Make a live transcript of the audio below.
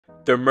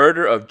The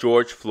murder of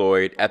George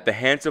Floyd at the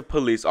hands of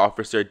police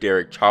officer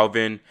Derek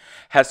Chauvin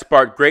has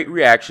sparked great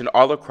reaction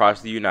all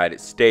across the United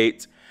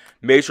States,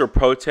 major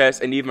protests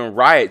and even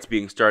riots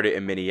being started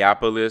in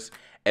Minneapolis,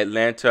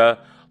 Atlanta,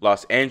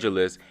 Los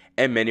Angeles,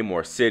 and many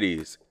more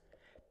cities.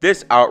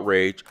 This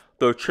outrage,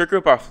 though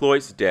triggered by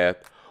Floyd's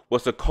death,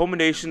 was the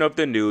culmination of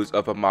the news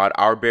of Ahmaud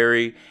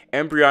Arbery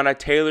and Breonna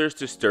Taylor's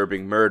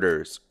disturbing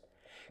murders.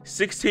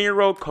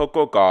 16-year-old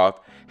Coco Gauff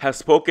has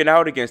spoken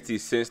out against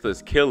these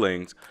senseless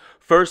killings,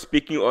 first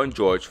speaking on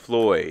George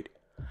Floyd.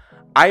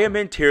 "I am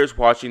in tears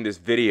watching this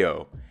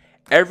video.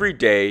 Every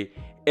day,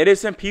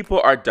 innocent people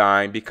are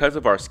dying because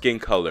of our skin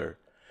color.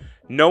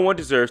 No one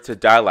deserves to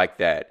die like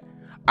that.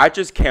 I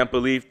just can't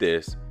believe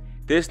this.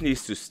 This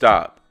needs to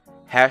stop.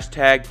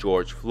 Hashtag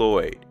George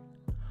Floyd."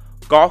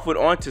 Gauff went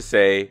on to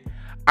say,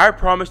 "I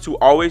promise to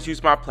always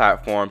use my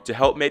platform to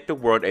help make the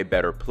world a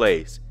better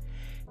place.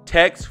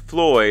 Text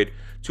Floyd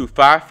to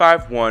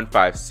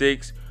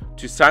 55156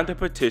 to sign the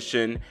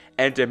petition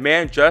and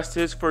demand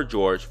justice for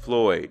George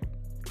Floyd."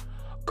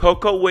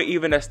 Coco went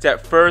even a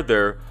step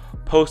further,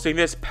 posting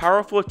this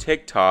powerful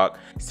TikTok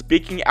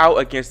speaking out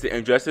against the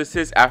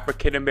injustices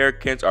African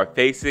Americans are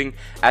facing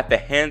at the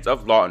hands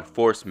of law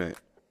enforcement.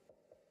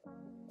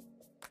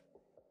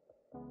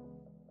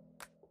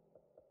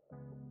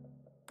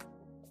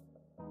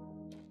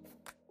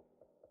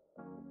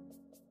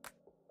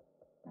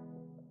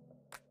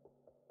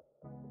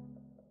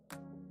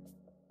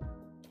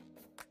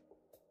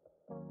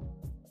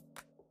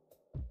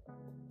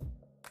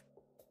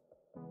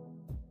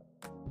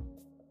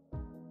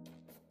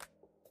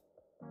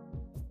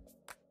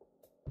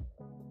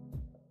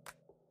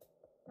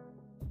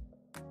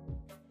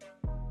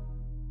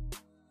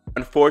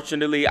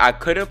 Unfortunately, I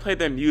couldn't play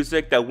the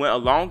music that went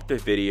along with the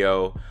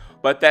video,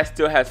 but that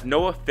still has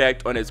no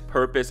effect on its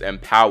purpose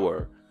and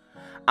power.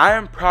 I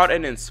am proud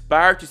and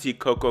inspired to see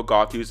Coco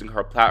Gauff using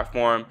her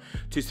platform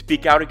to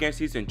speak out against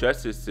these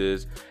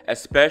injustices,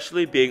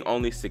 especially being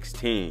only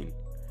 16.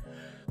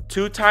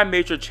 Two-time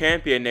major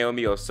champion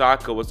Naomi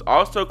Osaka was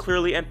also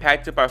clearly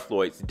impacted by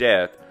Floyd's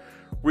death,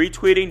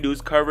 retweeting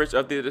news coverage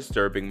of the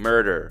disturbing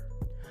murder.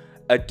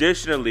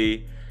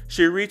 Additionally,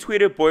 she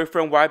retweeted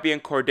boyfriend YBN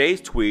Corday's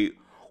tweet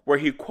where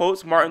he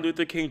quotes Martin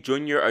Luther King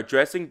Jr.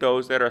 addressing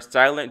those that are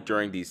silent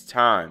during these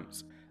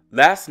times.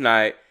 Last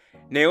night,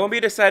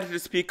 Naomi decided to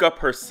speak up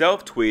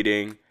herself,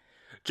 tweeting,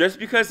 "Just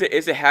because it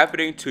isn't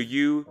happening to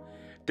you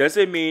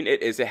doesn't mean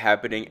it isn't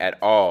happening at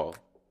all."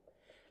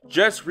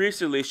 Just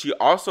recently, she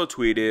also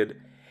tweeted,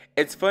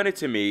 "It's funny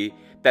to me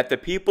that the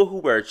people who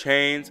wear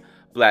chains,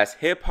 blast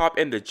hip-hop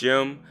in the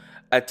gym,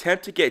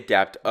 attempt to get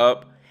dapped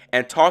up,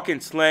 and talk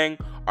in slang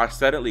are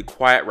suddenly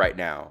quiet right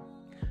now."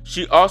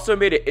 She also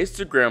made an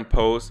Instagram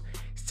post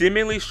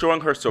seemingly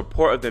showing her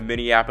support of the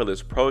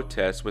Minneapolis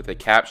protests with the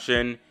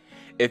caption,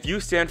 "If you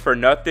stand for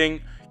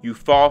nothing, you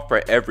fall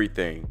for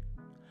everything."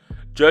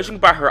 Judging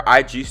by her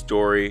IG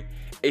story,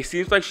 it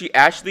seems like she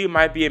actually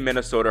might be in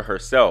Minnesota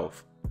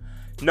herself.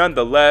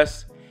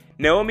 Nonetheless,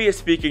 Naomi is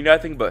speaking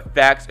nothing but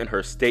facts in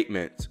her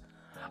statements.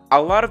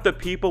 A lot of the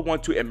people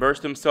want to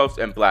immerse themselves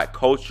in Black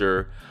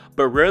culture,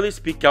 but rarely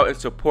speak out in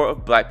support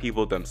of Black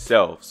people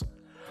themselves.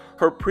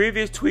 Her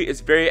previous tweet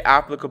is very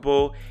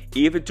applicable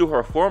even to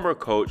her former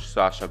coach,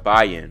 Sasha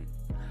Bayan.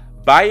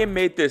 Bayan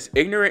made this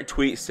ignorant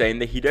tweet saying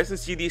that he doesn't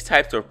see these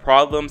types of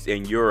problems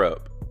in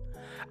Europe.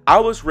 "I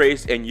was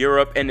raised in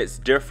Europe and it's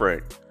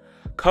different.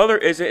 Color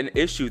isn't an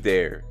issue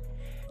there.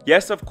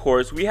 Yes, of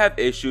course, we have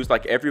issues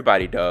like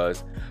everybody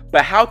does,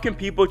 but how can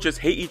people just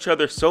hate each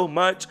other so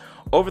much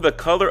over the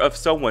color of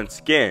someone's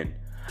skin?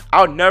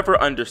 I'll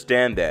never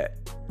understand that.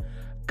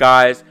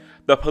 Guys,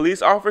 the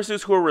police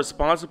officers who are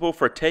responsible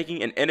for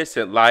taking an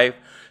innocent life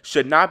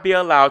should not be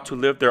allowed to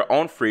live their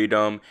own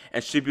freedom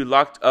and should be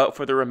locked up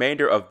for the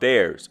remainder of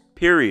theirs,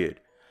 period.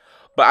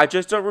 But I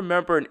just don't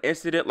remember an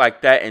incident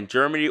like that in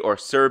Germany or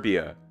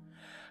Serbia.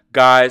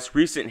 Guys,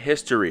 recent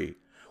history.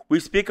 We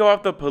speak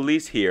about the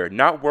police here,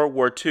 not World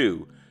War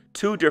II.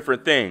 Two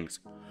different things.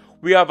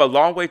 We have a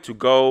long way to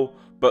go,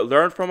 but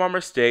learn from our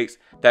mistakes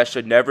that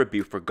should never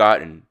be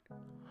forgotten."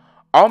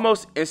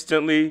 Almost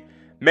instantly,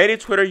 many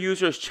Twitter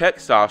users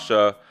checked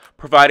Sasha,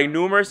 providing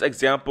numerous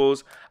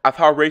examples of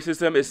how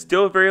racism is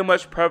still very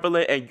much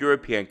prevalent in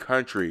European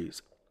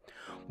countries.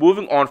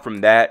 Moving on from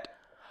that,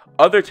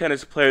 other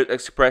tennis players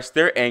expressed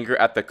their anger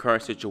at the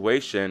current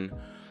situation,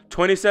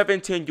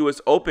 2017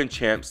 US Open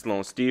champ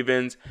Sloane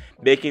Stephens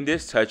making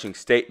this touching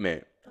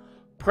statement,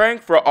 "Praying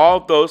for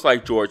all those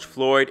like George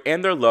Floyd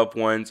and their loved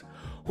ones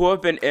who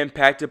have been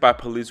impacted by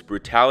police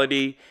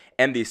brutality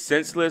and these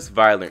senseless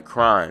violent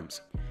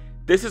crimes.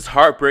 This is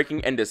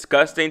heartbreaking and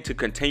disgusting to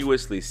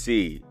continuously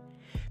see.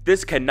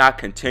 This cannot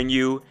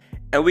continue,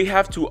 and we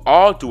have to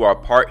all do our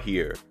part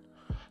here.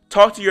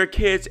 Talk to your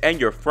kids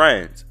and your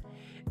friends.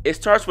 It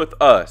starts with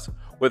us,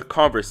 with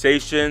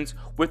conversations,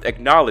 with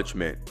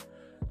acknowledgement.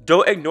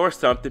 Don't ignore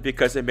something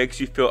because it makes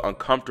you feel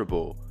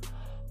uncomfortable.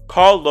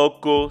 Call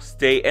local,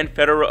 state, and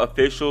federal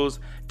officials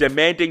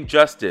demanding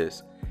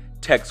justice.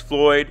 Text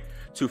Floyd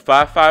to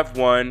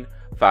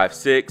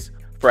 55156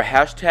 for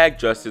hashtag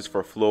Justice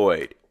for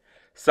Floyd.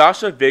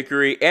 Sasha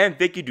Vickery and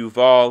Vicky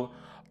Duvall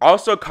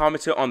also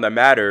commented on the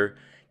matter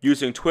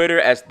using Twitter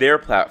as their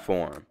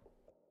platform.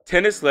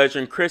 Tennis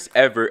legend Chris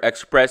Evert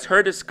expressed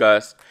her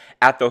disgust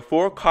at the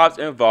 4 cops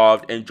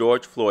involved in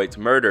George Floyd's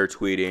murder,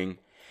 tweeting,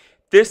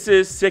 "This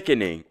is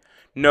sickening.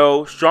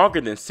 No,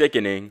 stronger than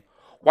sickening.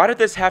 Why did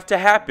this have to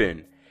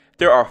happen?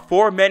 There are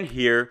 4 men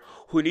here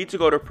who need to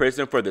go to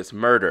prison for this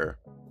murder."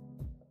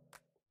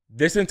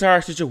 This entire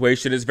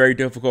situation is very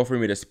difficult for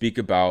me to speak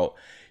about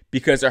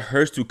because it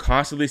hurts to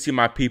constantly see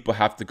my people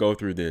have to go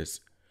through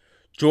this.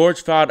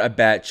 George filed a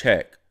bad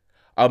check.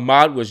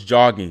 Ahmaud was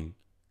jogging.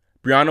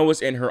 Breonna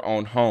was in her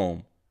own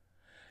home.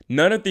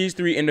 None of these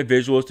 3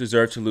 individuals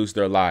deserve to lose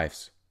their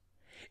lives.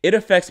 It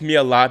affects me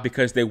a lot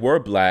because they were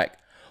black,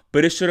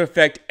 but it should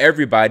affect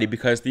everybody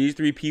because these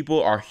 3 people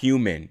are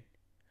human.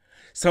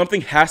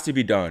 Something has to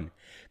be done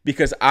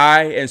because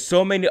I and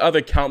so many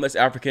other countless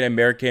African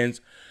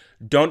Americans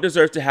don't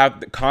deserve to have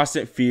the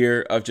constant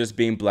fear of just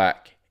being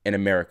black in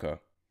America.